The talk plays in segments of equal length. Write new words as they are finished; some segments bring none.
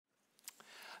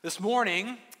This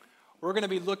morning, we're going to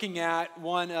be looking at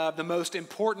one of the most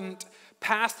important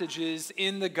passages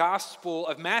in the Gospel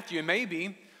of Matthew, and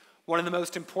maybe one of the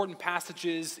most important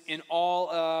passages in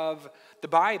all of the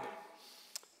Bible.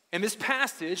 In this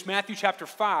passage, Matthew chapter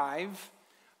 5,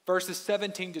 verses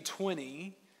 17 to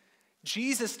 20,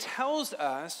 Jesus tells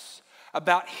us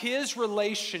about his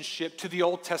relationship to the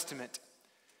Old Testament,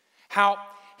 how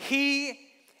he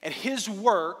and his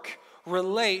work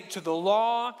relate to the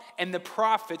law and the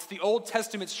prophets, the Old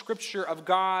Testament scripture of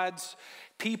God's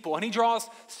people. And he draws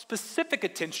specific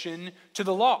attention to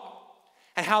the law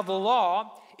and how the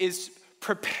law is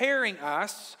preparing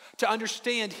us to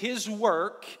understand his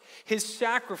work, his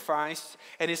sacrifice,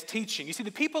 and his teaching. You see, the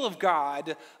people of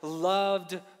God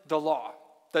loved the law,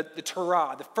 the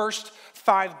Torah, the first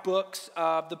 5 books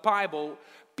of the Bible,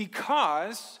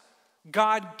 because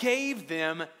God gave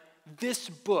them these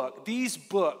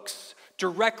books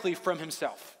directly from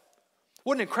himself.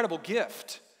 What an incredible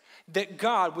gift that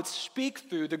God would speak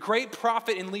through the great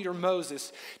prophet and leader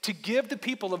Moses to give the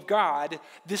people of God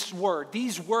these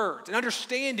words, an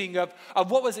understanding of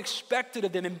what was expected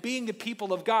of them in being the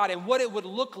people of God and what it would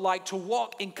look like to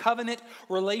walk in covenant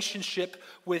relationship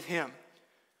with him.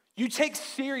 You take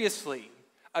seriously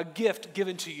a gift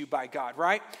given to you by God,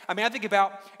 right? I mean, I think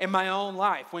about in my own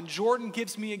life, when Jordan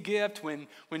gives me a gift, when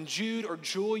Jude or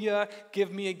Julia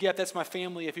give me a gift, that's my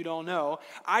family if you don't know,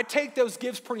 I take those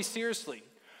gifts pretty seriously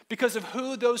because of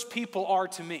who those people are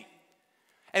to me.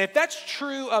 And if that's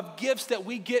true of gifts that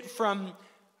we get from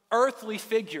earthly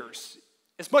figures,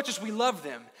 as much as we love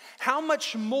them, how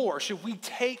much more should we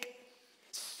take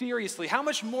seriously? How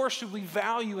much more should we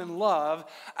value and love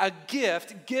a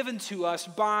gift given to us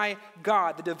by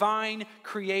God, the divine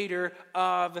creator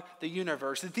of the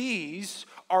universe? These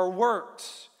are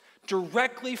words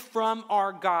directly from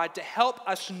our God to help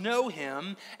us know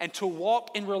him and to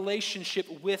walk in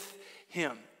relationship with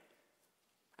him.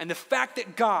 And the fact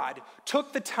that God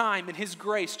took the time in his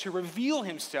grace to reveal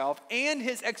himself and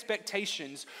his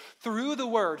expectations through the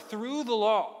word, through the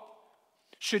law,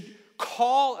 should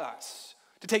call us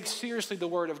to take seriously the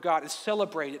word of God, to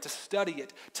celebrate it, to study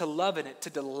it, to love in it,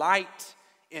 to delight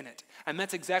in it. And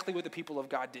that's exactly what the people of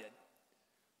God did.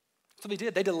 So they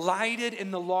did. They delighted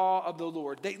in the law of the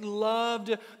Lord. They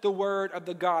loved the word of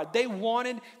the God. They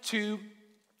wanted to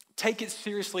take it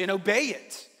seriously and obey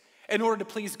it in order to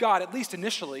please God, at least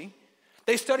initially.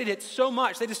 They studied it so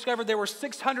much, they discovered there were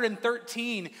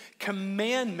 613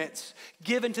 commandments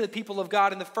given to the people of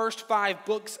God in the first 5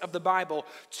 books of the Bible,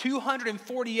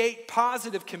 248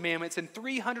 positive commandments and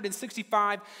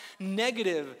 365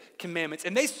 negative commandments.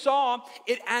 And they saw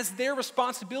it as their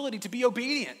responsibility to be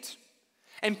obedient.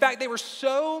 In fact, they were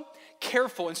so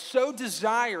careful and so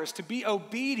desirous to be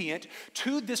obedient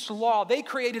to this law, they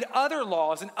created other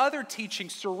laws and other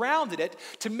teachings surrounded it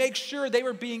to make sure they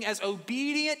were being as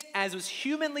obedient as was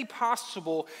humanly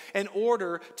possible in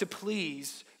order to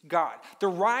please God. The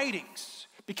writings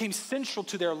became central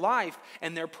to their life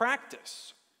and their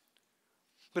practice.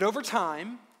 But over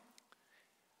time,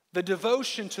 the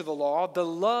devotion to the law, the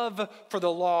love for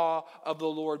the law of the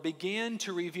Lord began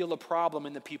to reveal a problem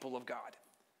in the people of God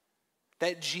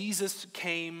that Jesus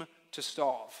came to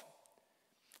solve.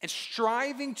 And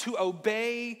striving to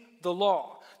obey the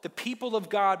law, the people of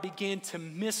God began to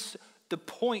miss the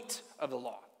point of the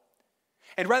law.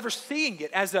 And rather seeing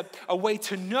it as a way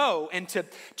to know and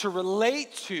to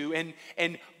relate to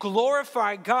and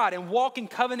glorify God and walk in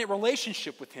covenant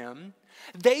relationship with him,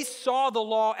 they saw the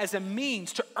law as a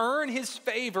means to earn his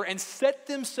favor and set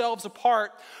themselves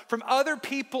apart from other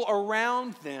people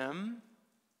around them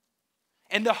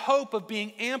and the hope of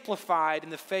being amplified in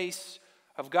the face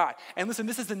of God. And listen,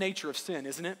 this is the nature of sin,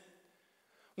 isn't it?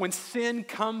 When sin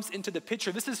comes into the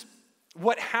picture, this is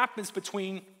what happens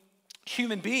between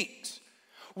human beings.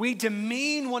 We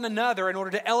demean one another in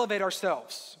order to elevate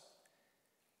ourselves.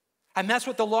 And that's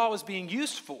what the law was being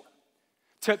used for.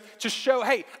 To show,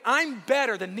 hey, I'm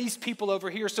better than these people over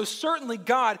here, so certainly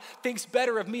God thinks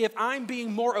better of me if I'm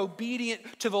being more obedient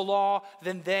to the law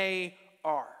than they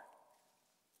are.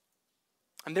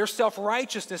 And their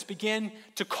self-righteousness began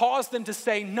to cause them to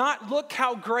say, not look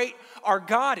how great our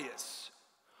God is,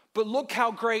 but look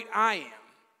how great I am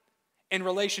in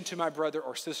relation to my brother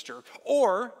or sister.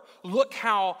 Or look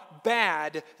how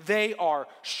bad they are.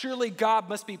 Surely God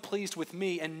must be pleased with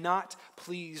me and not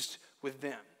pleased with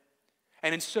them.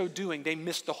 And in so doing, they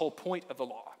missed the whole point of the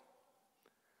law.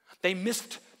 They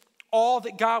missed all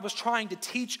that God was trying to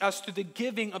teach us through the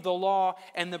giving of the law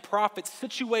and the prophets,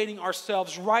 situating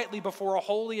ourselves rightly before a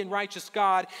holy and righteous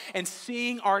God and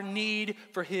seeing our need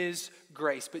for his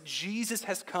grace. But Jesus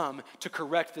has come to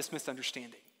correct this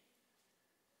misunderstanding.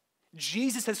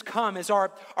 Jesus has come as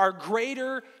our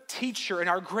greater teacher and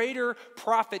our greater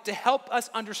prophet to help us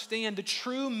understand the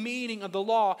true meaning of the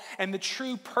law and the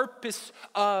true purpose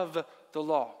of the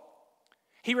law.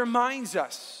 He reminds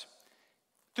us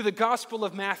through the Gospel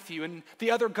of Matthew and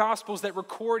the other Gospels that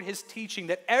record his teaching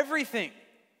that everything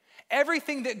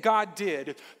that God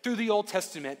did through the Old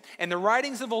Testament and the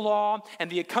writings of the law and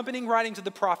the accompanying writings of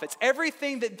the prophets,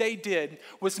 everything that they did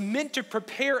was meant to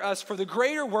prepare us for the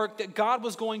greater work that God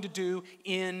was going to do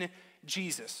in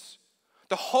Jesus.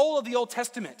 The whole of the Old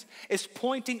Testament is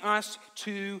pointing us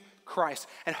to Christ.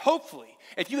 And hopefully,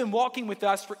 if you've been walking with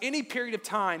us for any period of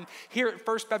time here at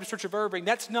First Baptist Church of Irving,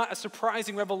 that's not a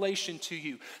surprising revelation to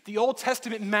you. The Old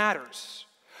Testament matters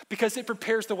because it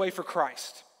prepares the way for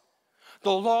Christ.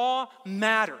 The law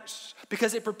matters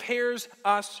because it prepares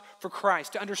us for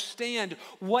Christ, to understand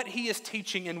what he is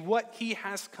teaching and what he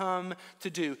has come to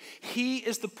do. He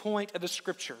is the point of the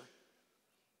Scripture.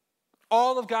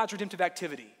 All of God's redemptive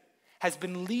activity has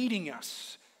been leading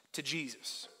us to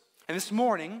Jesus. And this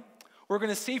morning, we're going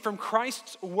to see from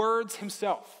Christ's words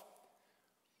himself,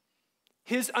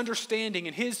 his understanding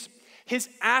and his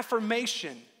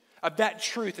affirmation of that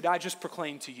truth that I just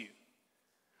proclaimed to you.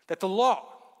 That the law,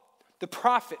 the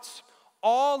prophets,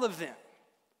 all of them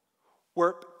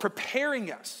were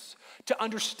preparing us to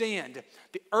understand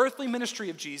the earthly ministry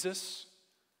of Jesus,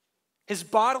 his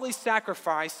bodily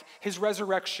sacrifice, his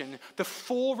resurrection, the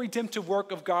full redemptive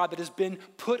work of God that has been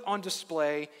put on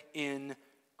display in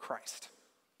Christ.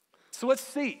 So let's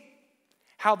see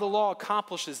how the law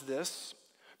accomplishes this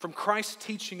from Christ's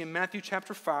teaching in Matthew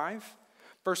chapter 5,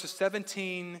 verses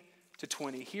 17 to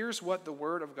 20. Here's what the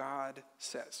Word of God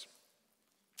says.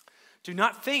 Do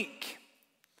not think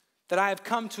that I have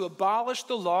come to abolish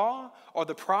the law or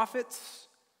the prophets.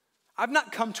 I've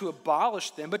not come to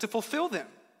abolish them, but to fulfill them.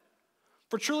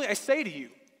 For truly I say to you,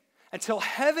 until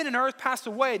heaven and earth pass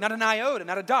away, not an iota,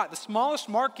 not a dot, the smallest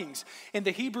markings in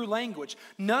the Hebrew language,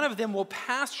 none of them will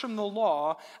pass from the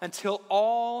law until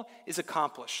all is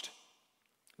accomplished.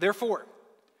 Therefore,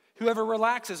 whoever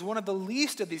relaxes one of the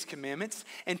least of these commandments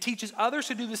and teaches others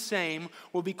to do the same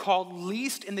will be called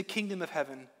least in the kingdom of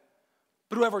heaven.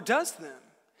 But whoever does them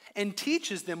and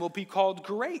teaches them will be called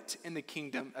great in the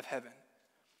kingdom of heaven.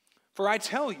 For I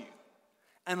tell you,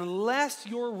 unless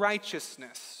your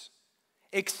righteousness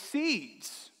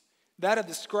exceeds that of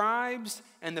the scribes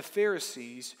and the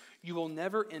Pharisees, you will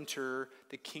never enter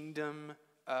the kingdom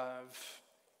of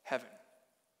heaven.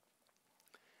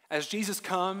 As Jesus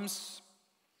comes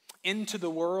into the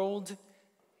world,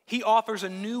 he offers a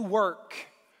new work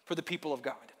for the people of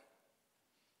God.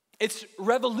 It's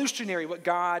revolutionary what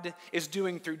God is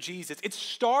doing through Jesus. It's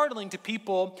startling to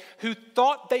people who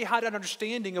thought they had an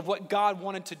understanding of what God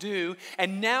wanted to do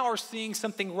and now are seeing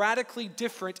something radically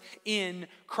different in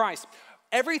Christ.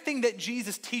 Everything that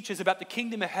Jesus teaches about the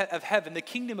kingdom of heaven, the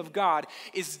kingdom of God,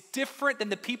 is different than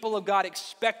the people of God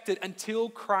expected until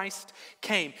Christ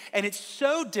came. And it's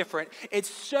so different, it's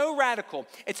so radical,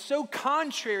 it's so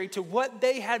contrary to what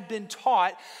they had been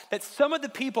taught that some of the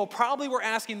people probably were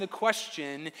asking the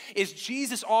question, is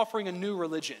Jesus offering a new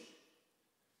religion?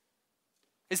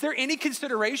 Is there any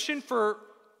consideration for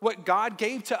what God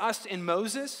gave to us in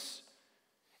Moses?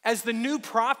 As the new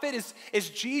prophet, is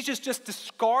Jesus just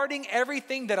discarding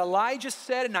everything that Elijah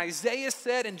said and Isaiah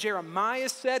said and Jeremiah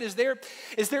said? Is there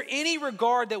any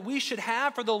regard that we should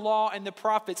have for the law and the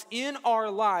prophets in our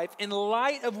life in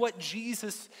light of what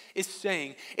Jesus is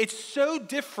saying? It's so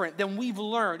different than we've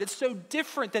learned. It's so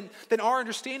different than our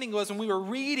understanding was when we were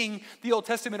reading the Old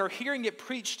Testament or hearing it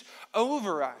preached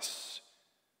over us.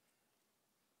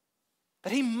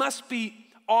 That he must be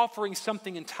offering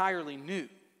something entirely new.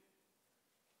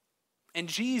 And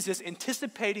Jesus,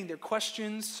 anticipating their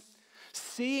questions,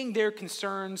 seeing their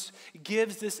concerns,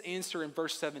 gives this answer in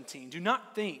verse 17. Do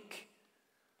not think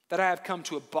that I have come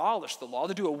to abolish the law,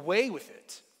 to do away with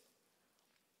it.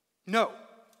 No,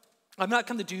 I've not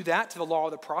come to do that to the law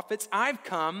of the prophets. I've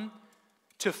come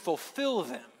to fulfill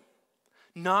them,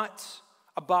 not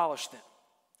abolish them.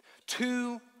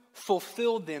 To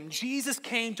fulfill them. Jesus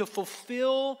came to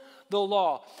fulfill the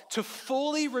law, to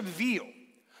fully reveal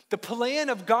the plan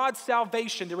of God's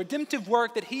salvation, the redemptive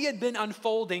work that he had been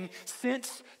unfolding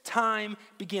since time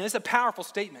began. It's a powerful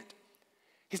statement.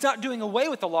 He's not doing away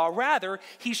with the law. Rather,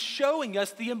 he's showing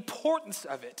us the importance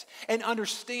of it and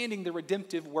understanding the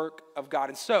redemptive work of God.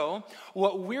 And so,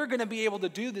 what we're going to be able to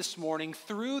do this morning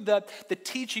through the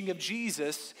teaching of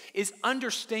Jesus is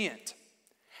understand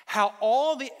how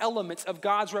all the elements of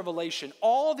God's revelation,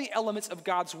 all the elements of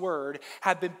God's word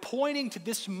have been pointing to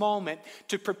this moment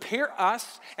to prepare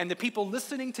us and the people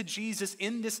listening to Jesus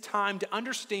in this time to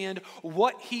understand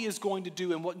what he is going to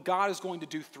do and what God is going to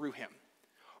do through him.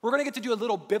 We're going to get to do a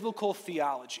little biblical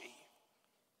theology.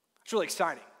 It's really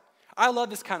exciting. I love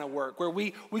this kind of work where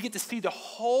we get to see the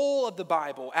whole of the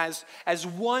Bible as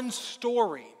one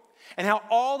story, and how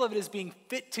all of it is being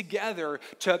fit together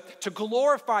to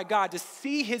glorify God, to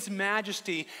see his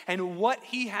majesty and what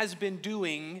he has been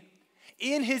doing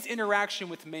in his interaction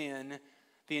with man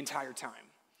the entire time.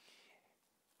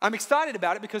 I'm excited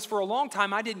about it because for a long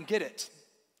time I didn't get it.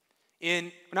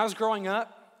 When I was growing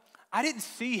up, I didn't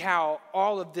see how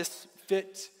all of this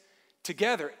fit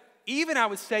together. Even I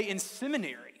would say in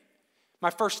seminary, my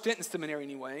first stint in seminary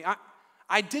anyway,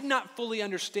 I did not fully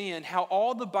understand how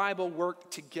all the Bible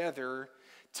worked together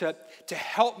to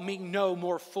help me know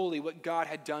more fully what God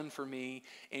had done for me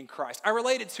in Christ. I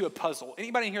related to a puzzle.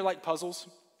 Anybody in here like puzzles?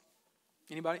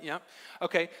 Anybody? Yeah?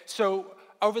 Okay, so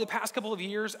over the past couple of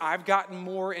years, I've gotten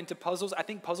more into puzzles. I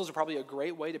think puzzles are probably a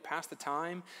great way to pass the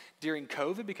time during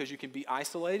COVID because you can be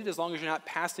isolated as long as you're not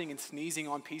passing and sneezing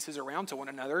on pieces around to one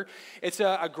another. It's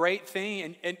a great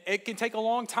thing, and it can take a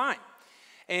long time.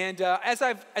 And as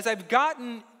I've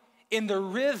gotten in the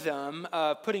rhythm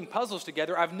of putting puzzles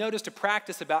together, I've noticed a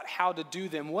practice about how to do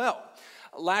them well.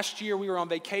 Last year we were on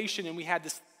vacation and we had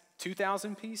this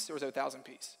 2,000 piece, or was it 1,000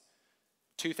 piece?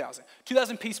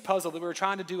 2,000 piece puzzle that we were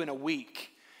trying to do in a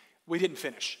week. We didn't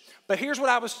finish. But here's what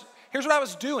I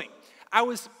was doing. I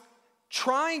was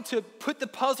trying to put the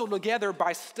puzzle together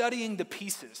by studying the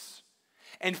pieces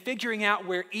and figuring out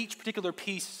where each particular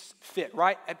piece fit,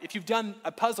 right? If you've done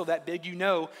a puzzle that big, you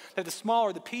know that the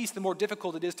smaller the piece, the more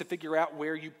difficult it is to figure out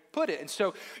where you put it. And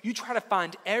so you try to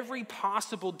find every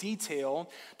possible detail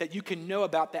that you can know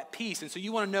about that piece. And so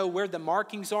you want to know where the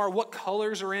markings are, what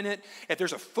colors are in it, if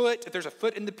there's a foot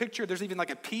in the picture, there's even like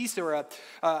a piece or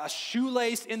a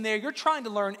shoelace in there. You're trying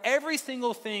to learn every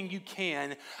single thing you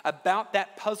can about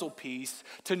that puzzle piece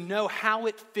to know how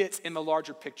it fits in the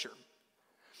larger picture.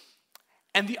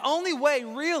 And the only way,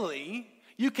 really,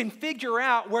 you can figure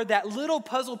out where that little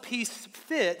puzzle piece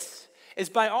fits is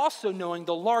by also knowing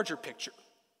the larger picture.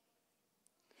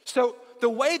 So the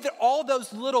way that all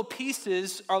those little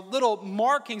pieces are little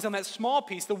markings on that small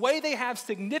piece, the way they have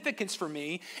significance for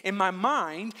me in my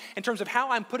mind in terms of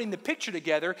how I'm putting the picture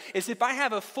together is if I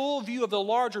have a full view of the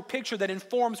larger picture that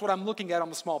informs what I'm looking at on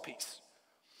the small piece.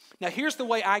 Now here's the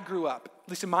way I grew up, at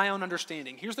least in my own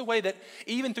understanding. Here's the way that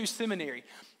even through seminary,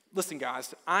 listen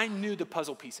guys, I knew the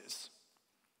puzzle pieces.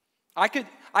 I could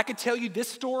tell you this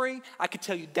story. I could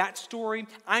tell you that story.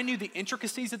 I knew the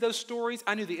intricacies of those stories.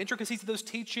 I knew the intricacies of those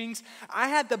teachings. I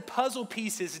had the puzzle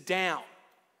pieces down.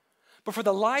 But for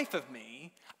the life of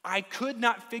me, I could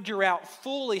not figure out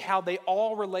fully how they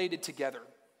all related together.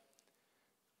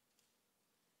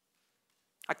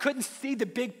 I couldn't see the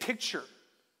big picture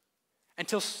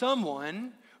until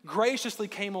someone graciously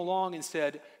came along and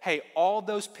said, hey, all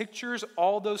those pictures,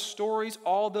 all those stories,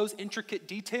 all those intricate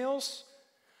details,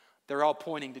 they're all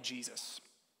pointing to Jesus.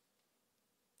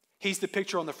 He's the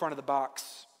picture on the front of the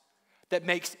box that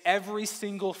makes every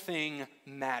single thing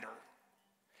matter.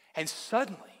 And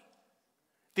suddenly,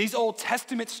 these Old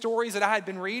Testament stories that I had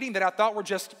been reading that I thought were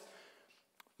just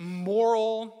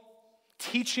moral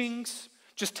teachings,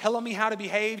 just telling me how to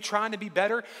behave, trying to be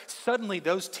better, suddenly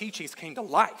those teachings came to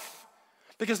life.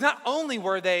 Because not only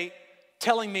were they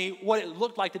telling me what it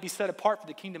looked like to be set apart for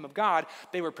the kingdom of God,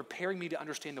 they were preparing me to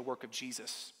understand the work of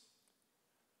Jesus.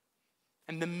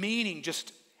 And the meaning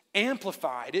just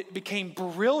amplified. It became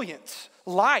brilliant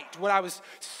light, what I was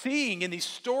seeing in these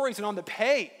stories and on the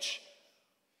page.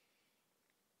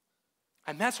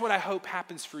 And that's what I hope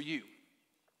happens for you.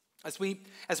 As we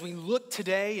look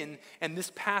today and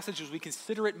this passage, as we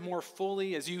consider it more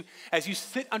fully, as you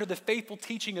sit under the faithful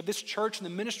teaching of this church and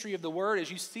the ministry of the word, as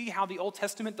you see how the Old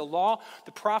Testament, the law,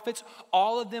 the prophets,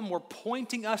 all of them were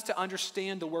pointing us to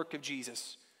understand the work of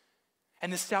Jesus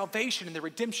and the salvation and the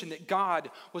redemption that God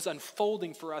was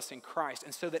unfolding for us in Christ.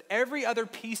 And so that every other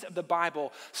piece of the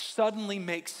Bible suddenly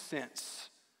makes sense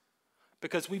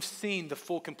because we've seen the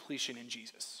full completion in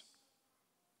Jesus.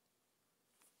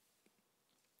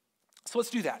 So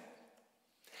let's do that.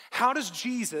 How does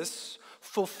Jesus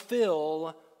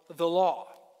fulfill the law?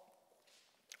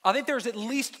 I think there's at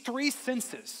least 3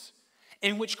 senses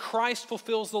in which Christ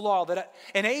fulfills the law that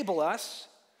enable us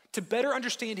to better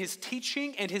understand his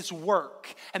teaching and his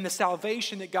work and the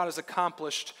salvation that God has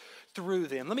accomplished through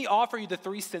them. Let me offer you the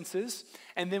 3 senses,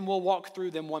 and then we'll walk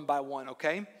through them one by one,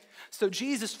 okay? So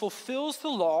Jesus fulfills the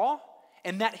law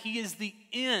in that he is the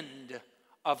end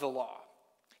of the law.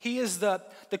 He is the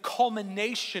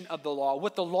culmination of the law.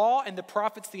 What the law and the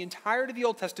prophets, the entirety of the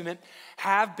Old Testament,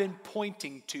 have been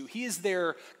pointing to. He is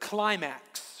their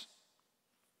climax,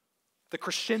 the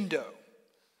crescendo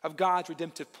of God's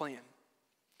redemptive plan.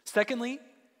 Secondly,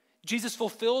 Jesus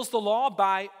fulfills the law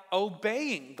by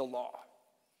obeying the law.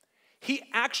 He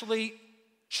actually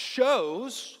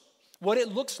shows what it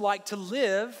looks like to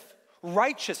live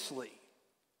righteously.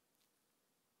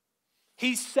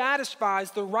 He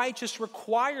satisfies the righteous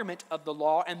requirement of the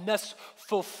law and thus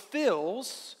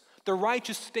fulfills the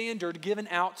righteous standard given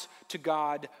out to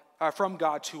God, from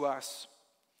God to us.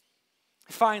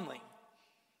 Finally,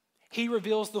 he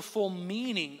reveals the full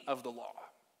meaning of the law.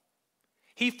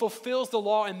 He fulfills the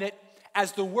law in that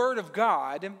as the Word of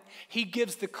God, he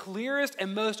gives the clearest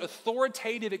and most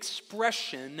authoritative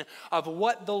expression of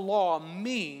what the law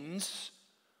means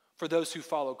for those who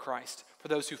follow Christ, for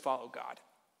those who follow God.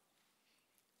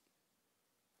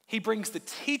 He brings the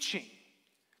teaching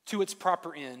to its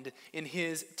proper end in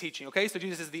his teaching. Okay, so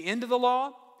Jesus is the end of the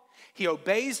law, he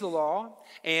obeys the law,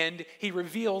 and he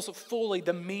reveals fully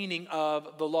the meaning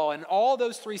of the law. In all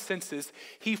those three senses,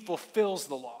 he fulfills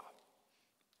the law.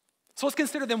 So let's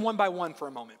consider them one by one for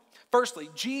a moment. Firstly,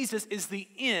 Jesus is the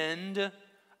end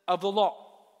of the law.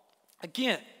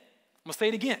 Again, I'm going to say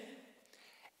it again.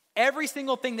 Every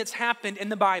single thing that's happened in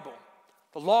the Bible,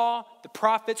 the law, the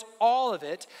prophets, all of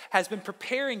it has been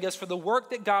preparing us for the work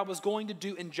that God was going to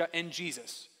do in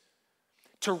Jesus.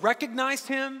 To recognize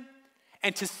him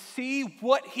and to see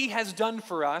what he has done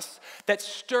for us that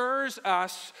stirs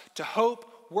us to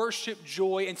hope, worship,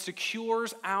 joy, and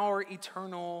secures our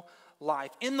eternal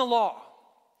life. In the law,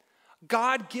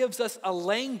 God gives us a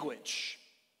language,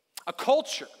 a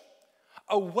culture,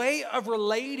 a way of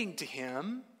relating to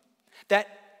him that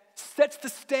sets the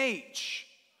stage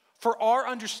for our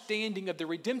understanding of the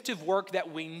redemptive work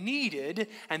that we needed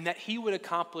and that he would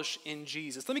accomplish in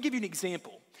Jesus. Let me give you an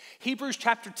example. Hebrews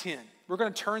chapter 10. We're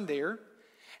going to turn there.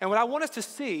 And what I want us to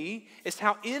see is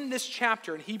how in this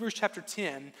chapter, in Hebrews chapter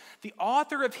 10, the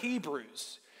author of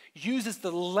Hebrews uses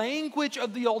the language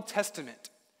of the Old Testament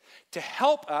to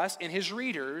help us and his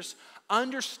readers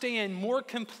understand more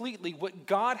completely what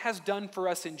God has done for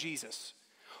us in Jesus.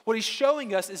 What he's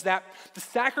showing us is that the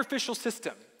sacrificial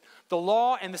system, the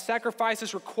law and the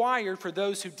sacrifices required for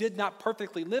those who did not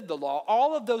perfectly live the law,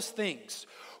 all of those things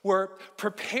were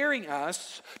preparing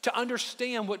us to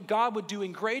understand what God would do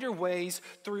in greater ways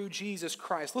through Jesus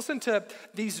Christ. Listen to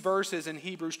these verses in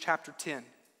Hebrews chapter 10.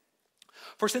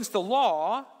 For since the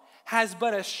law has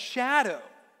but a shadow,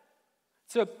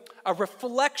 it's a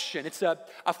reflection, it's a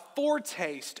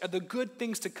foretaste of the good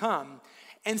things to come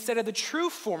instead of the true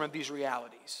form of these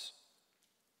realities.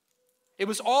 It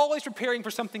was always preparing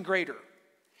for something greater.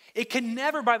 It can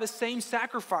never, by the same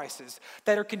sacrifices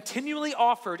that are continually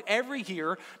offered every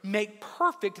year, make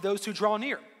perfect those who draw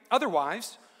near.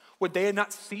 Otherwise, would they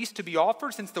not cease to be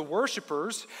offered, since the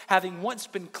worshipers, having once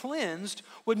been cleansed,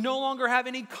 would no longer have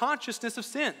any consciousness of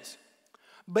sins?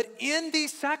 But in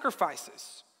these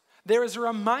sacrifices, there is a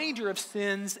reminder of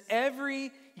sins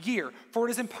every year. For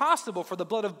it is impossible for the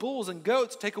blood of bulls and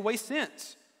goats to take away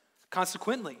sins.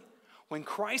 Consequently, when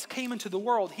Christ came into the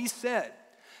world, he said,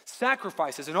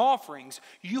 sacrifices and offerings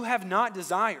you have not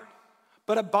desired,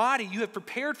 but a body you have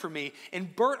prepared for me,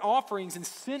 and burnt offerings and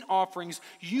sin offerings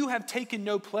you have taken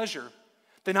no pleasure.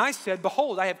 Then I said,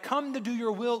 behold, I have come to do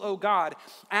your will, O God,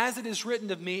 as it is written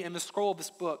of me in the scroll of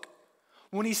this book.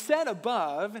 When he said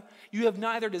above, you have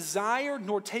neither desired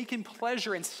nor taken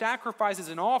pleasure in sacrifices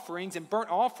and offerings and burnt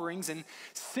offerings and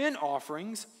sin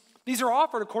offerings, these are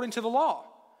offered according to the law.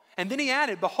 And then he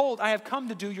added, behold, I have come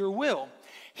to do your will.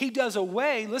 He does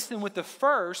away, listen, with the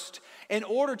first in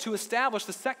order to establish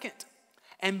the second.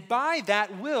 And by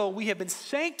that will we have been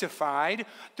sanctified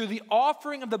through the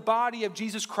offering of the body of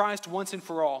Jesus Christ once and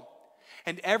for all.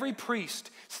 And every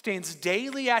priest stands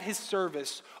daily at his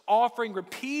service, offering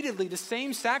repeatedly the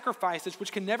same sacrifices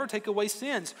which can never take away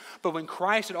sins. But when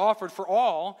Christ had offered for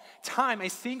all time a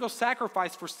single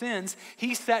sacrifice for sins,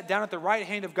 he sat down at the right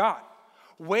hand of God,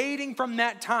 waiting from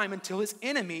that time until his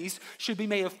enemies should be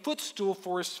made a footstool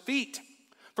for his feet.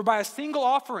 For by a single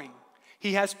offering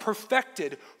he has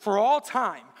perfected for all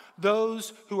time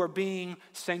those who are being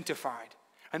sanctified.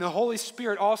 And the Holy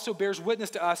Spirit also bears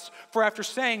witness to us, for after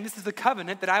saying, this is the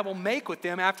covenant that I will make with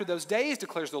them after those days,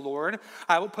 declares the Lord,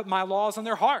 I will put my laws on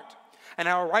their heart, and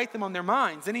I will write them on their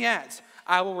minds. Then he adds,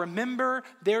 I will remember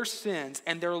their sins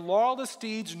and their lawless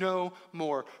deeds no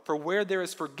more. For where there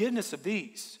is forgiveness of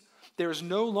these, there is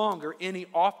no longer any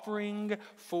offering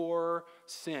for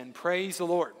sin. Praise the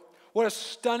Lord. What a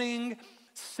stunning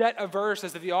set of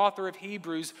verses that the author of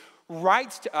Hebrews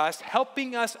writes to us,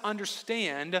 helping us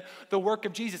understand the work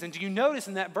of Jesus. And do you notice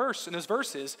in those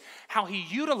verses, how he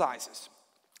utilizes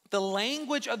the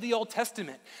language of the Old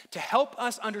Testament to help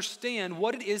us understand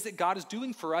what it is that God is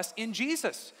doing for us in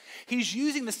Jesus? He's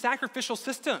using the sacrificial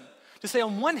system to say,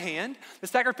 on one hand, the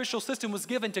sacrificial system was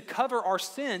given to cover our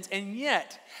sins, and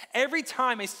yet, every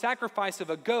time a sacrifice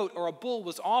of a goat or a bull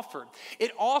was offered,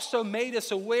 it also made us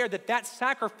aware that that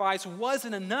sacrifice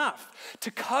wasn't enough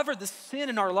to cover the sin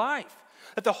in our life.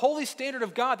 That the holy standard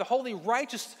of God, the holy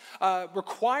righteous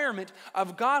requirement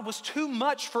of God was too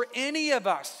much for any of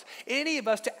us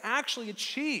to actually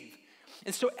achieve.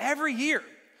 And so every year,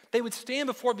 they would stand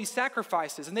before these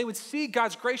sacrifices and they would see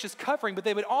God's gracious covering, but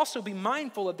they would also be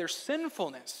mindful of their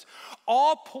sinfulness,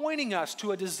 all pointing us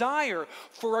to a desire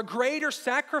for a greater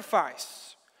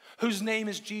sacrifice, whose name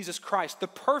is Jesus Christ, the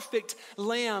perfect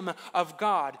Lamb of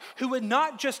God, who would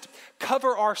not just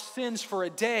cover our sins for a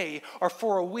day or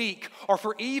for a week or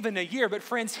for even a year, but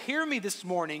friends, hear me this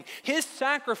morning, his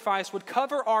sacrifice would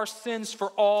cover our sins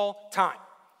for all time.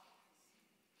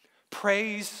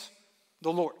 Praise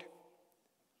the Lord.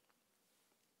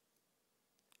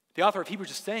 The author of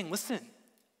Hebrews is saying, listen,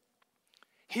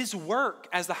 his work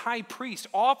as the high priest,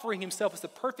 offering himself as the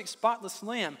perfect spotless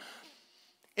lamb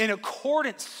in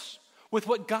accordance with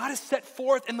what God has set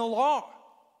forth in the law,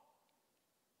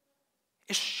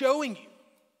 is showing you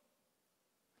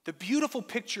the beautiful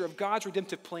picture of God's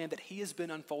redemptive plan that he has been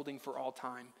unfolding for all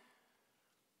time.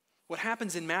 What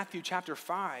happens in Matthew chapter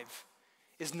 5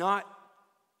 is not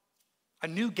a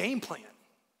new game plan.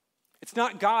 It's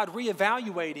not God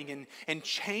reevaluating and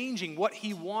changing what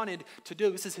he wanted to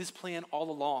do. This is his plan all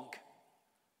along.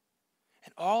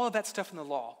 And all of that stuff in the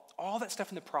law, all that stuff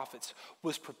in the prophets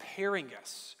was preparing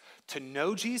us to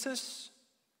know Jesus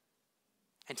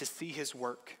and to see his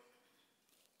work.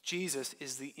 Jesus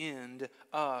is the end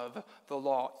of the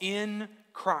law. In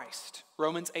Christ,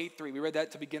 Romans 8:3, we read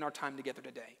that to begin our time together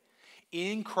today.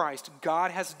 In Christ, God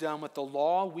has done what the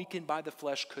law weakened by the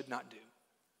flesh could not do.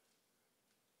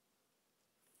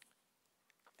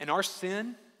 And our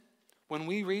sin, when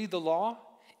we read the law,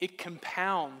 it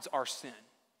compounds our sin.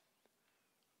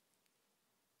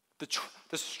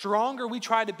 The stronger we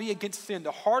try to be against sin, the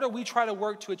harder we try to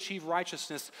work to achieve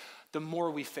righteousness, the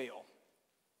more we fail.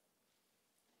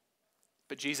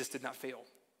 But Jesus did not fail.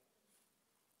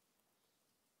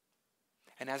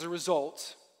 And as a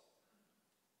result,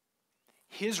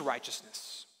 his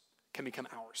righteousness can become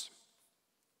ours.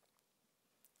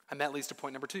 And that leads to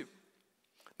point number 2.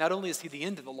 Not only is he the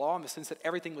end of the law in the sense that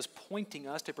everything was pointing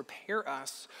us to prepare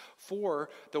us for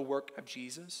the work of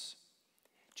Jesus,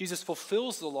 Jesus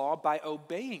fulfills the law by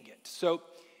obeying it. So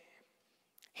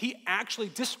he actually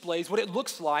displays what it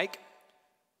looks like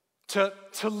to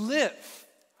live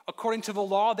according to the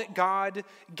law that God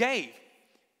gave.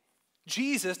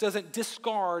 Jesus doesn't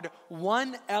discard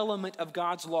one element of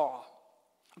God's law.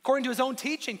 According to his own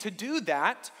teaching, to do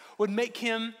that would make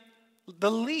him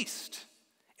the least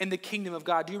in the kingdom of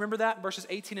God. Do you remember that? Verses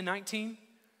 18 and 19.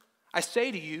 I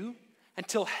say to you,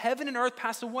 until heaven and earth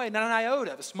pass away, not an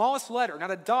iota, the smallest letter,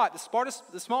 not a dot,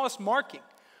 the smallest marking,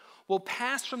 will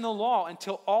pass from the law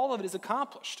until all of it is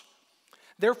accomplished.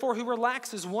 Therefore, who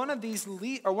relaxes one of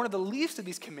the least of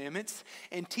these commandments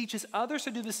and teaches others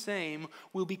to do the same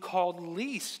will be called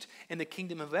least in the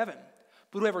kingdom of heaven.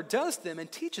 But whoever does them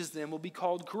and teaches them will be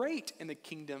called great in the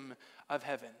kingdom of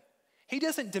heaven. He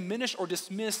doesn't diminish or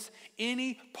dismiss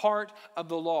any part of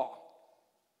the law.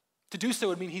 To do so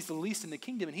would mean he's the least in the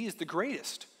kingdom and he is the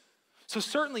greatest. So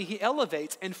certainly he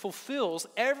elevates and fulfills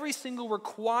every single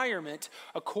requirement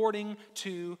according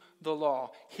to the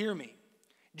law. Hear me.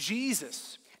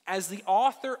 Jesus, as the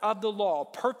author of the law,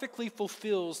 perfectly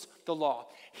fulfills the law.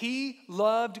 He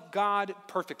loved God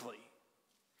perfectly,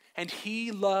 and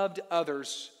he loved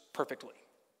others perfectly.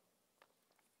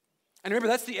 And remember,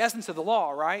 that's the essence of the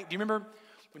law, right? Do you remember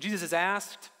when Jesus is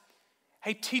asked,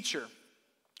 hey, teacher,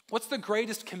 what's the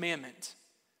greatest commandment?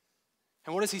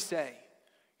 And what does he say?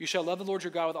 You shall love the Lord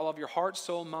your God with all of your heart,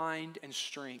 soul, mind, and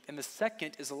strength. And the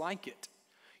second is like it.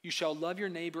 You shall love your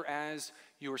neighbor as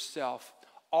yourself.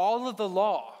 All of the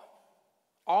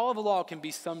law can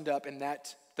be summed up in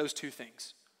those two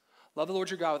things. Love the Lord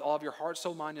your God with all of your heart,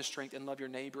 soul, mind, and strength, and love your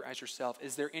neighbor as yourself.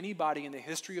 Is there anybody in the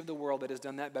history of the world that has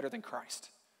done that better than Christ?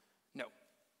 No.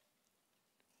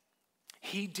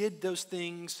 He did those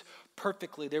things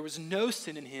perfectly. There was no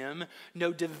sin in him,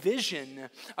 no division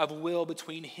of will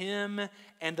between him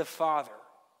and the Father.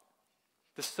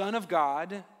 The Son of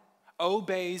God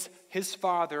obeys his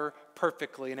Father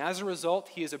perfectly, and as a result,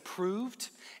 he is approved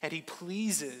and he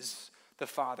pleases the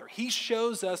Father. He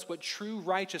shows us what true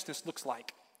righteousness looks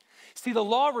like. See, the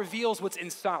law reveals what's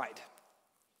inside.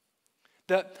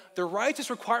 The righteous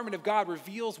requirement of God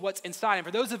reveals what's inside. And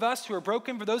for those of us who are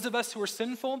broken, for those of us who are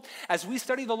sinful, as we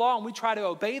study the law and we try to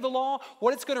obey the law,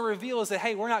 what it's going to reveal is that,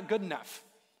 hey, we're not good enough.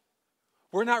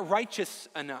 We're not righteous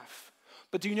enough.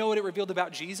 But do you know what it revealed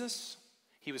about Jesus?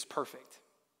 He was perfect.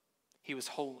 He was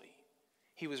holy.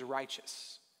 He was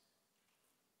righteous.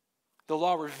 The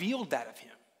law revealed that of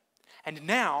him. And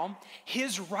now,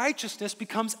 his righteousness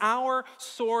becomes our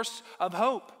source of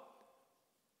hope.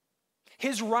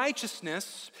 His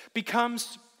righteousness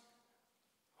becomes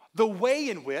the way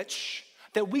in which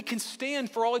that we can stand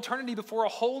for all eternity before a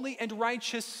holy and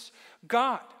righteous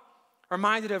God.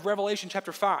 Reminded of Revelation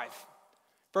chapter 5,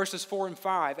 verses 4 and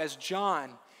 5, as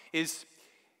John is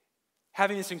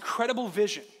having this incredible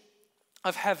vision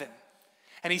of heaven.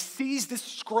 And he sees this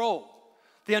scroll,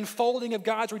 the unfolding of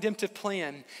God's redemptive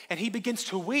plan, and he begins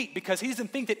to weep because he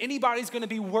doesn't think that anybody's going to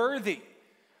be worthy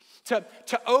to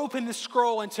open the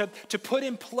scroll and to put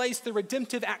in place the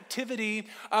redemptive activity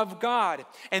of God.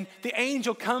 And the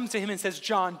angel comes to him and says,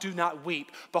 John, do not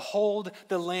weep. Behold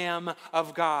the Lamb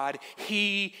of God.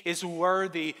 He is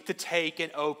worthy to take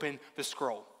and open the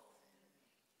scroll.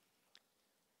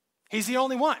 He's the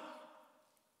only one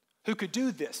who could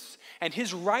do this. And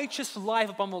his righteous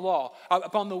life upon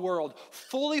the world,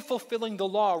 fully fulfilling the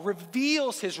law,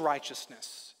 reveals his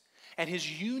righteousness and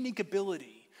his unique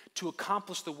ability to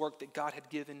accomplish the work that God had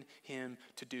given him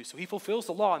to do. So he fulfills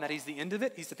the law, and that he's the end of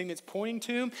it. He's the thing that's pointing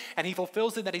to, and he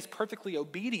fulfills it, that he's perfectly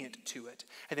obedient to it.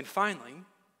 And then finally,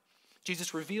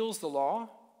 Jesus reveals the law,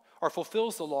 or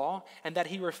fulfills the law, and that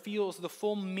he reveals the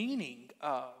full meaning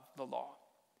of the law.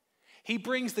 He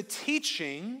brings the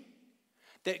teaching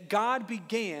that God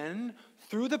began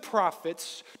through the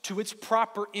prophets to its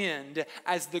proper end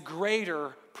as the greater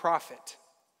prophet.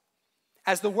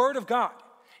 As the Word of God,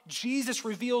 Jesus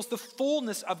reveals the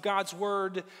fullness of God's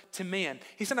word to man.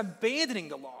 He's not abandoning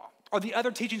the law or the other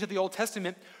teachings of the Old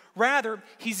Testament. Rather,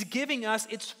 he's giving us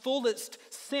its fullest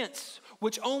sense,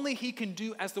 which only he can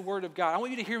do as the word of God. I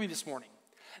want you to hear me this morning.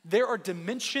 There are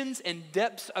dimensions and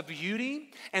depths of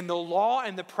beauty and the law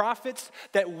and the prophets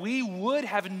that we would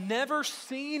have never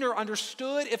seen or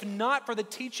understood if not for the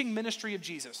teaching ministry of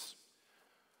Jesus.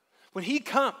 When he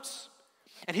comes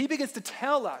and he begins to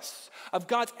tell us of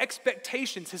God's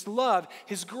expectations, his love,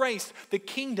 his grace, the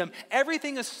kingdom,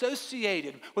 everything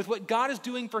associated with what God is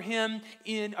doing for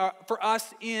for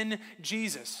us in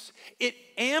Jesus. It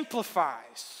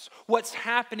amplifies what's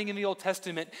happening in the Old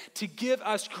Testament to give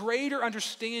us greater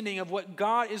understanding of what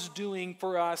God is doing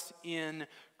for us in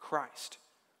Christ.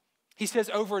 He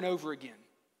says over and over again,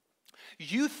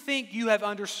 you think you have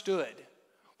understood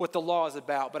what the law is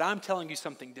about, but I'm telling you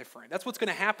something different. That's what's going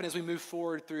to happen as we move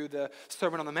forward through the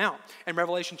Sermon on the Mount in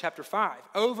Revelation chapter 5.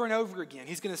 Over and over again,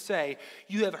 he's going to say,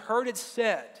 you have heard it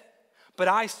said, but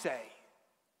I say.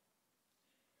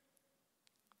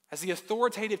 As the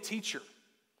authoritative teacher,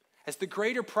 as the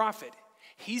greater prophet,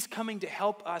 he's coming to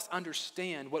help us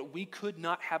understand what we could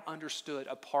not have understood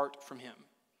apart from him.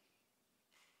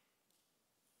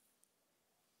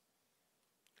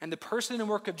 And the person and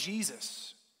work of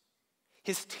Jesus,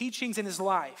 his teachings in his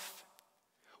life,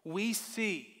 we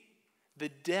see the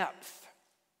depth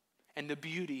and the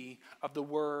beauty of the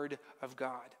Word of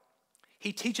God.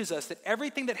 He teaches us that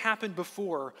everything that happened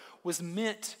before was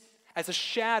meant as a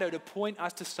shadow to point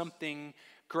us to something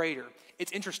greater.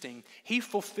 It's interesting. He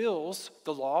fulfills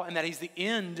the law and that he's the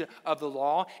end of the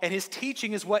law, and his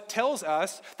teaching is what tells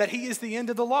us that he is the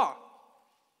end of the law.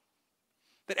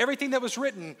 That everything that was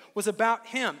written was about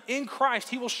him. In Christ,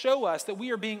 he will show us that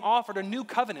we are being offered a new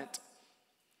covenant.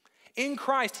 In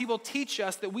Christ, he will teach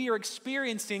us that we are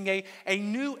experiencing a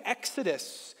new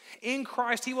exodus. In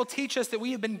Christ, he will teach us that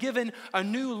we have been given a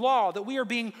new law, that we are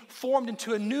being formed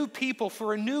into a new people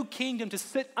for a new kingdom to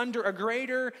sit under a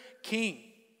greater king.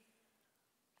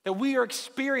 That we are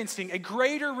experiencing a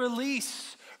greater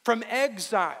release from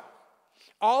exile.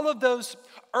 All of those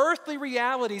earthly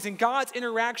realities and God's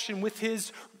interaction with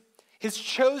his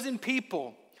chosen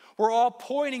people were all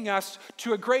pointing us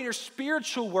to a greater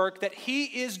spiritual work that he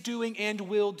is doing and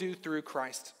will do through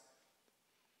Christ.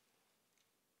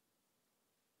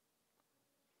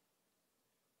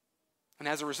 And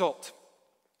as a result,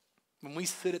 when we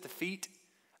sit at the feet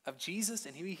of Jesus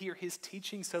and we hear his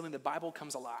teaching, suddenly the Bible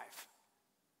comes alive.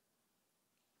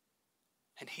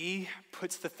 And he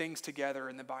puts the things together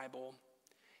in the Bible.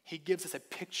 He gives us a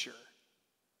picture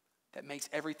that makes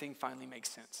everything finally make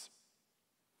sense.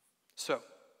 So,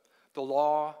 the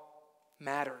law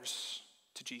matters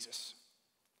to Jesus.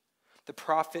 The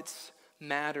prophets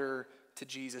matter to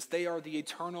Jesus. They are the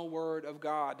eternal word of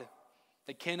God.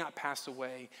 They cannot pass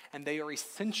away, and they are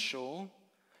essential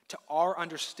to our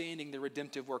understanding the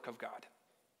redemptive work of God.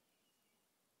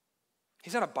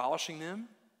 He's not abolishing them.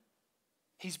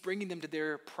 He's bringing them to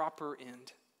their proper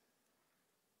end.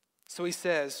 So he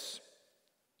says,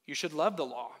 you should love the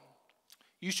law.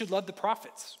 You should love the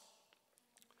prophets.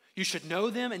 You should know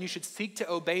them and you should seek to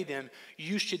obey them.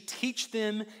 You should teach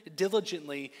them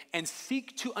diligently and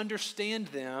seek to understand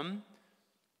them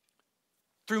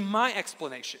through my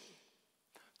explanation,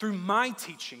 through my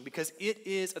teaching, because it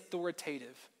is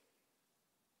authoritative.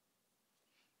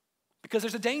 Because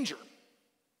there's a danger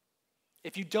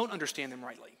if you don't understand them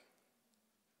rightly.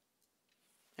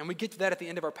 And we get to that at the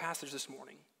end of our passage this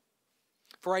morning.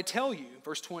 For I tell you,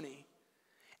 verse 20,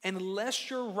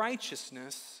 unless your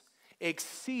righteousness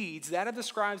exceeds that of the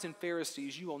scribes and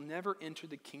Pharisees, you will never enter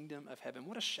the kingdom of heaven.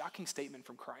 What a shocking statement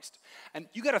from Christ. And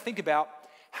you got to think about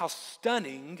how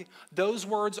stunning those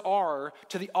words are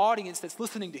to the audience that's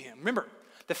listening to him. Remember,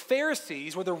 the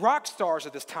Pharisees were the rock stars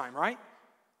of this time, right?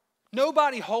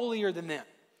 Nobody holier than them.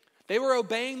 They were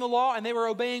obeying the law, and they were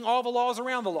obeying all the laws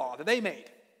around the law that they made.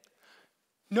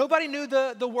 Nobody knew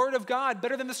the word of God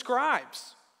better than the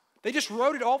scribes. They just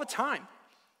wrote it all the time.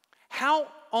 How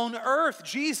on earth,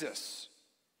 Jesus,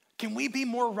 can we be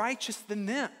more righteous than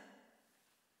them?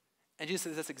 And Jesus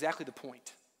says that's exactly the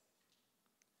point.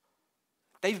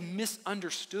 They've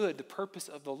misunderstood the purpose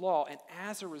of the law, and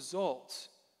as a result,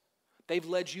 they've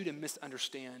led you to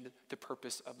misunderstand the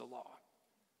purpose of the law.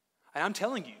 And I'm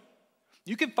telling you,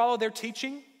 you can follow their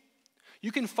teaching,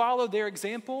 you can follow their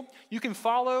example, you can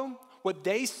follow what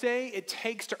they say it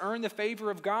takes to earn the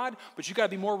favor of God, but you got to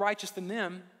be more righteous than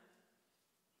them.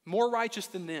 More righteous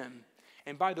than them.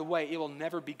 And by the way, it will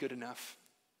never be good enough.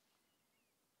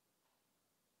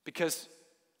 Because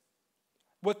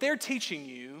what they're teaching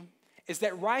you is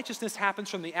that righteousness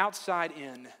happens from the outside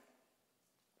in.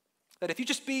 That if you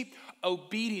just be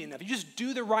obedient enough, you just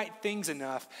do the right things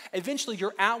enough, eventually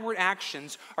your outward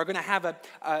actions are going to have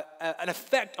an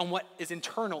effect on what is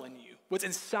internal in you, what's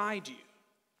inside you.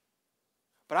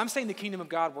 But I'm saying the kingdom of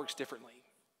God works differently.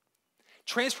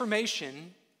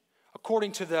 Transformation,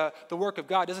 according to the work of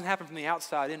God, doesn't happen from the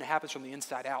outside in, it happens from the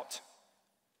inside out.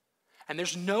 And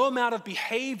there's no amount of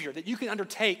behavior that you can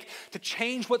undertake to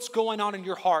change what's going on in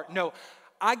your heart. No,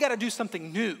 I got to do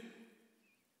something new.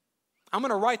 I'm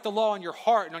going to write the law on your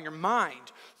heart and on your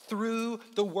mind through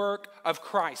the work of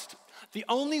Christ. The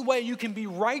only way you can be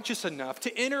righteous enough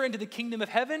to enter into the kingdom of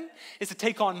heaven is to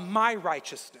take on my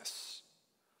righteousness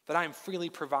that I am freely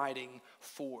providing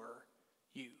for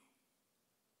you.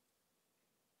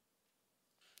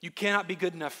 You cannot be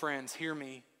good enough, friends, hear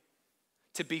me,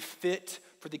 to be fit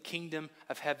for the kingdom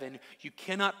of heaven. You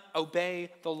cannot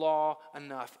obey the law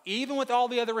enough. Even with all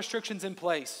the other restrictions in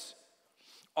place,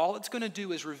 all it's going to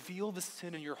do is reveal the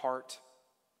sin in your heart,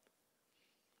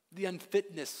 the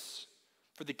unfitness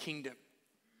for the kingdom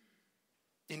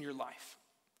in your life.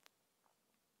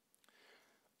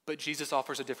 But Jesus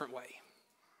offers a different way.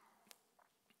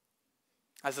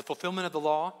 As the fulfillment of the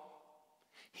law,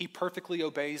 he perfectly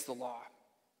obeys the law,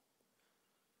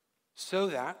 so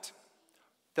that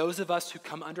those of us who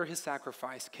come under his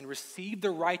sacrifice can receive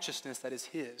the righteousness that is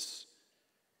his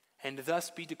and thus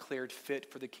be declared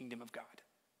fit for the kingdom of God.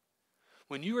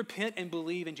 When you repent and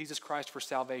believe in Jesus Christ for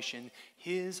salvation,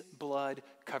 his blood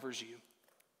covers you.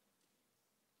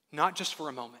 Not just for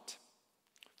a moment,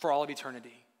 for all of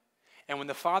eternity. And when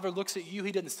the Father looks at you,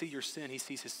 he doesn't see your sin, he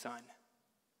sees his Son.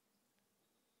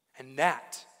 And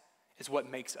that is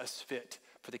what makes us fit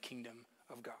for the kingdom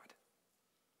of God.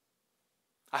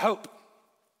 I hope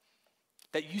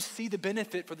that you see the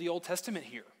benefit for the Old Testament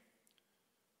here.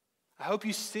 I hope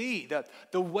you see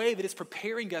the way that it's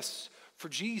preparing us for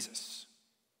Jesus.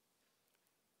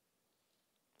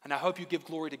 And I hope you give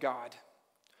glory to God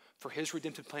for his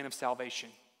redemptive plan of salvation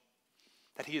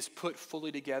that he has put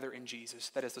fully together in Jesus,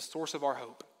 that is the source of our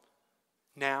hope,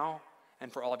 now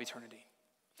and for all of eternity.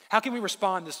 How can we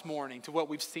respond this morning to what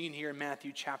we've seen here in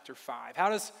Matthew chapter 5? How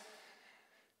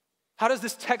does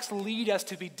this text lead us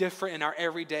to be different in our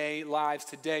everyday lives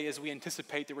today as we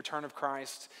anticipate the return of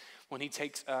Christ when he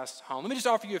takes us home? Let me just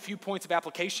offer you a few points of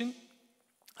application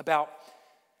about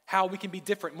how we can be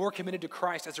different, more committed to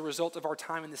Christ as a result of our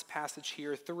time in this passage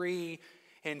here. 3,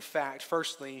 in fact.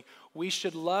 Firstly, we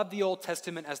should love the Old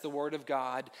Testament as the Word of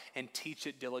God and teach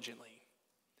it diligently.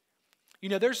 You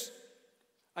know, there's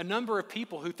a number of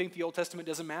people who think the Old Testament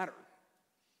doesn't matter.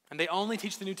 And they only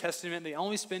teach the New Testament. They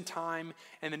only spend time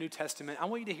in the New Testament. I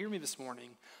want you to hear me this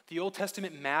morning. The Old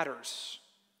Testament matters.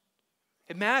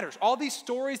 It matters. All these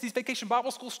stories, these Vacation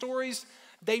Bible School stories,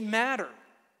 they matter.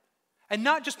 And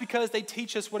not just because they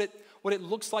teach us what it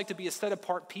looks like to be a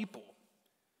set-apart people.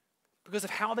 because of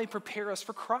how they prepare us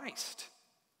for Christ.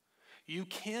 You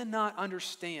cannot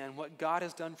understand what God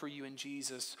has done for you in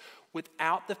Jesus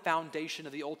without the foundation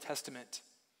of the Old Testament.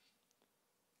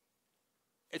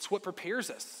 It's what prepares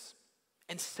us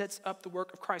and sets up the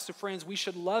work of Christ. So friends, we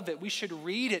should love it. We should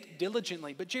read it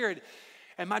diligently. But Jared,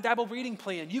 and my Bible reading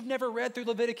plan, you've never read through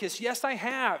Leviticus. Yes, I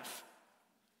have.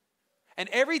 And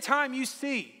every time you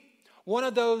see one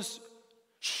of those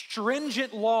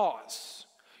stringent laws,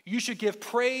 you should give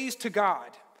praise to God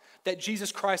that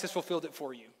Jesus Christ has fulfilled it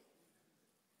for you.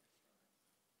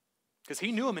 Because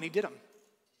he knew them and he did them.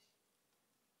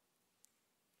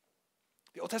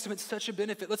 The Old Testament's such a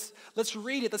benefit. Let's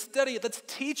read it, let's study it, let's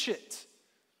teach it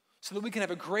so that we can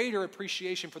have a greater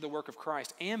appreciation for the work of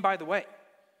Christ. And by the way,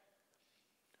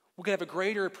 we can have a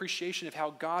greater appreciation of how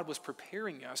God was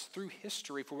preparing us through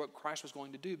history for what Christ was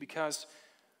going to do, because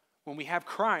when we have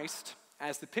Christ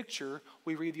as the picture,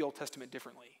 we read the Old Testament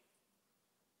differently.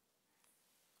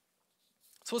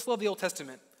 So let's love the Old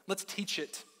Testament. Let's teach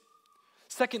it.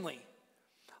 Secondly,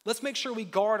 let's make sure we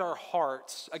guard our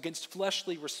hearts against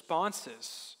fleshly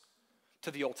responses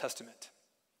to the Old Testament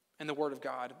and the Word of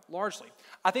God largely.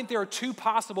 I think there are two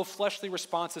possible fleshly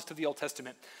responses to the Old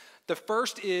Testament. The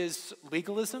first is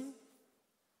legalism,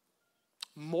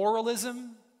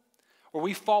 moralism, where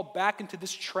we fall back into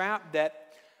this trap that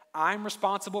I'm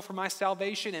responsible for my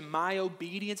salvation and my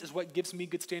obedience is what gives me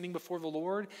good standing before the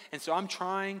Lord. And so I'm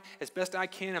trying as best I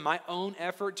can in my own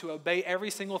effort to obey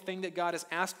every single thing that God has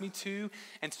asked me to.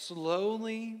 And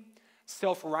slowly,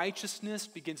 self-righteousness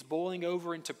begins boiling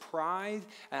over into pride.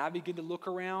 And I begin to look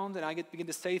around and I begin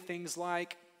to say things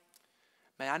like,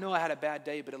 man, I know I had a bad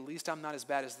day, but at least I'm not as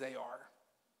bad as they are.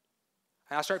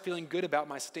 And I start feeling good about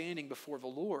my standing before the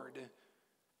Lord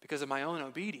because of my own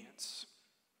obedience.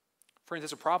 Friends,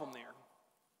 there's a problem there.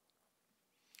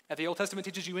 If the Old Testament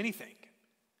teaches you anything,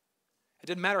 it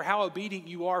doesn't matter how obedient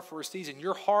you are for a season,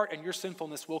 your heart and your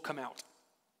sinfulness will come out.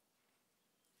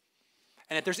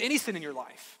 And if there's any sin in your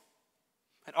life,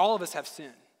 and all of us have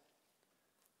sin,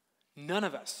 none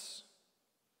of us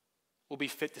will be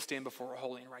fit to stand before a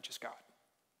holy and righteous God.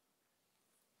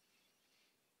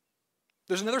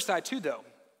 There's another side too, though.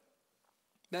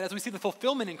 That as we see the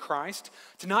fulfillment in Christ,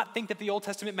 to not think that the Old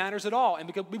Testament matters at all, and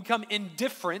we become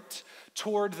indifferent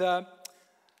toward the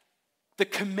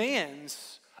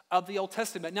commands of the Old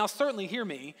Testament. Now, certainly, hear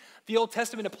me, the Old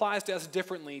Testament applies to us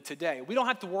differently today. We don't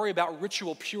have to worry about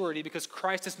ritual purity because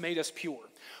Christ has made us pure.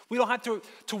 We don't have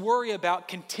to worry about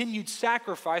continued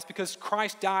sacrifice because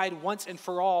Christ died once and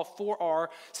for all for our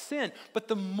sin. But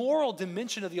the moral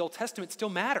dimension of the Old Testament still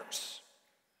matters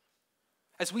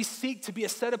as we seek to be a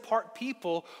set-apart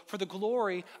people for the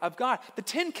glory of God. The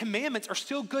 10 Commandments are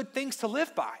still good things to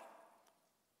live by.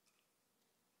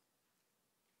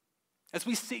 As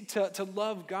we seek to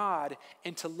love God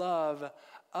and to love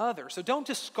others. So don't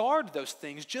discard those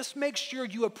things. Just make sure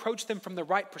you approach them from the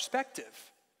right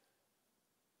perspective.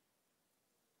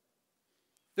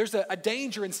 There's a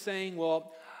danger in saying,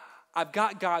 well, I've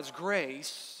got God's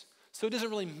grace, so it doesn't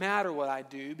really matter what I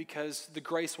do because the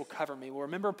grace will cover me. Well,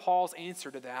 remember Paul's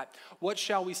answer to that. What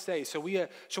shall we say? Shall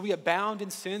we abound in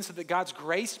sin so that God's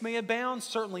grace may abound?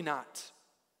 Certainly not.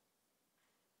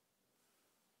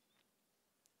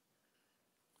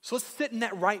 So let's sit in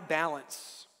that right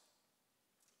balance.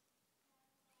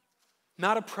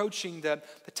 Not approaching the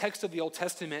text of the Old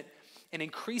Testament and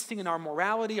increasing in our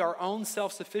morality, our own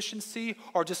self-sufficiency,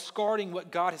 or discarding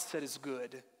what God has said is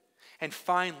good. And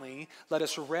finally, let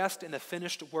us rest in the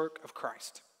finished work of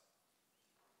Christ.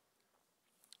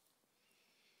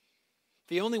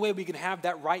 The only way we can have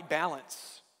that right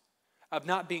balance of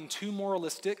not being too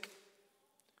moralistic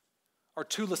or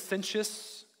too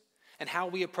licentious in how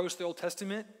we approach the Old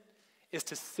Testament is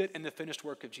to sit in the finished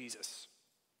work of Jesus.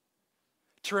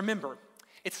 To remember,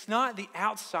 it's not the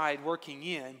outside working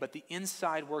in, but the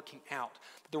inside working out.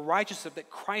 The righteousness that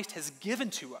Christ has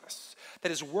given to us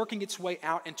that is working its way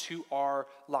out into our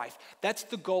life. That's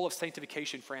the goal of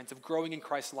sanctification, friends, of growing in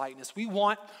Christ's likeness. We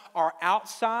want our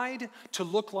outside to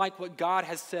look like what God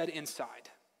has said inside.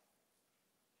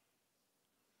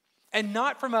 And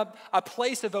not from a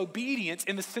place of obedience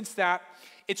in the sense that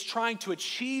it's trying to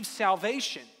achieve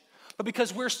salvation, but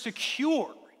because we're secure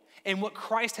in what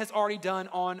Christ has already done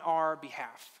on our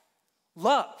behalf.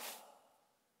 Love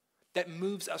that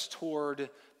moves us toward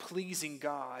pleasing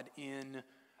God in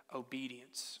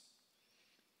obedience.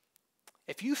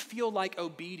 If you feel like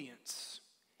obedience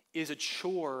is a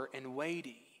chore and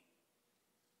weighty,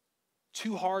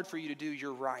 too hard for you to do,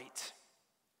 you're right.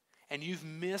 And you've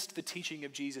missed the teaching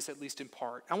of Jesus, at least in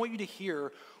part. I want you to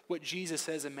hear what Jesus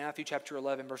says in Matthew chapter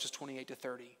 11, verses 28 to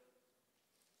 30.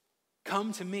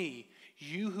 Come to me,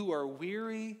 you who are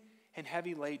weary and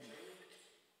heavy laden.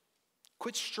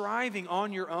 Quit striving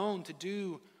on your own to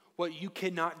do what you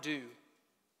cannot do.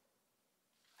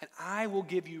 And I will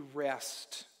give you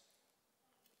rest,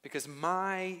 because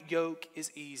my yoke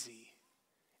is easy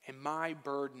and my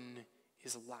burden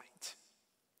is light.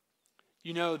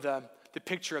 You know the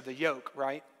picture of the yoke,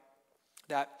 right?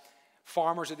 That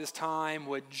farmers at this time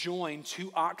would join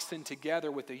two oxen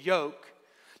together with a yoke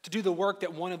to do the work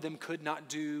that one of them could not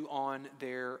do on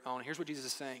their own. Here's what Jesus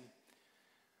is saying.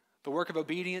 The work of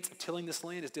obedience, of tilling this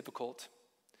land, is difficult,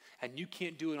 and you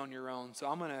can't do it on your own, so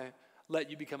I'm going to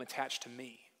let you become attached to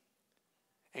me.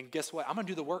 And guess what? I'm going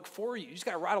to do the work for you. You just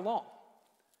got to ride along.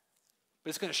 But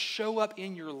it's going to show up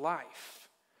in your life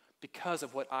because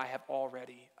of what I have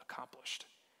already accomplished.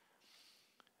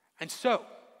 And so,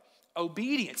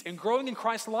 obedience and growing in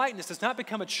Christ's likeness does not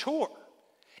become a chore.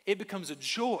 It becomes a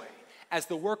joy as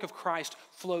the work of Christ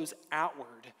flows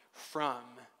outward from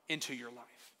into your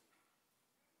life.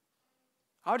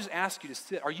 I would just ask you to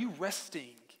sit. Are you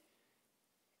resting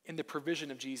in the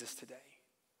provision of Jesus today?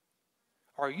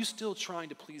 Or are you still trying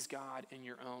to please God in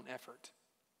your own effort?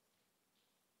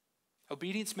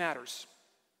 Obedience matters.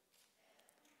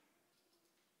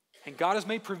 And God has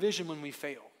made provision when we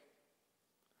fail.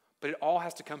 But it all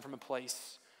has to come from a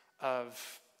place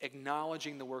of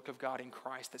acknowledging the work of God in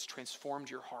Christ that's transformed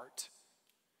your heart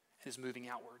and is moving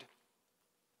outward.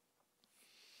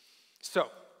 So,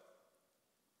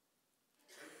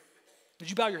 would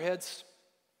you bow your heads?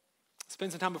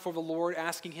 Spend some time before the Lord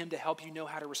asking Him to help you know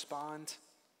how to respond.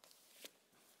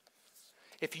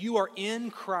 If you are in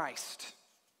Christ,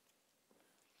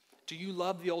 do you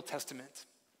love the Old Testament,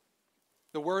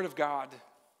 the Word of God,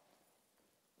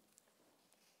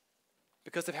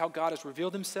 because of how God has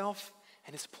revealed Himself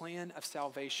and His plan of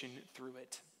salvation through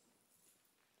it?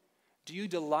 Do you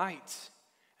delight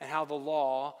in how the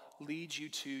law leads you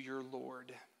to your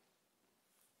Lord?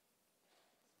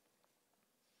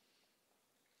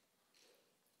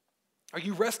 Are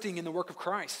you resting in the work of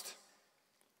Christ?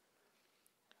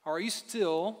 Or are you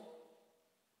still,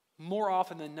 more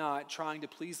often than not, trying to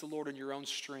please the Lord in your own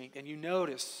strength? And you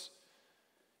notice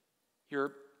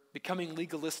you're becoming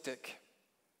legalistic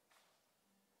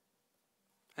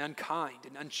and unkind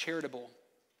and uncharitable.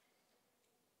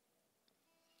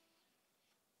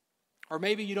 Or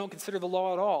maybe you don't consider the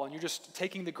law at all and you're just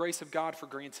taking the grace of God for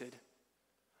granted.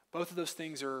 Both of those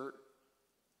things are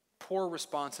poor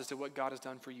responses to what God has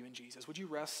done for you in Jesus. Would you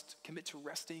commit to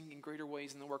resting in greater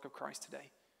ways in the work of Christ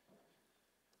today?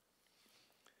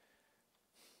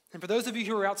 And for those of you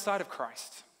who are outside of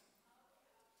Christ,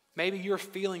 maybe you're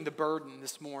feeling the burden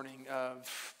this morning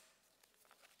of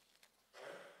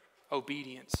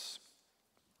obedience.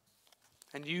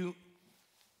 And you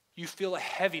feel a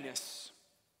heaviness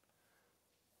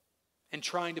in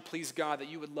trying to please God that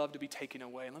you would love to be taken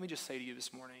away. And let me just say to you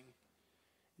this morning,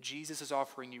 Jesus is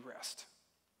offering you rest.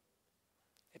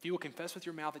 If you will confess with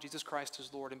your mouth that Jesus Christ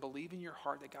is Lord and believe in your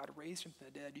heart that God raised Him from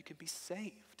the dead, you can be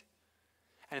saved.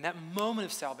 And in that moment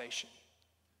of salvation,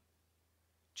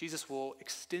 Jesus will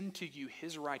extend to you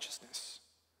His righteousness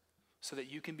so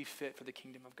that you can be fit for the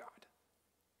kingdom of God.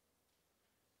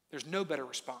 There's no better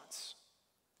response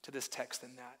to this text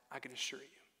than that, I can assure you.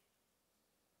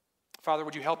 Father,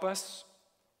 would you help us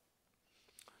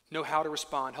know how to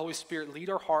respond? Holy Spirit, lead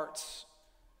our hearts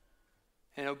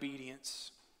in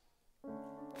obedience.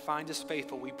 Find us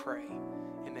faithful, we pray,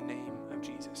 in the name of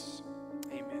Jesus.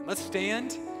 Amen. Let's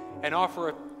stand and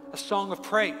offer a song of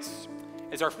praise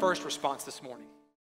as our first response this morning.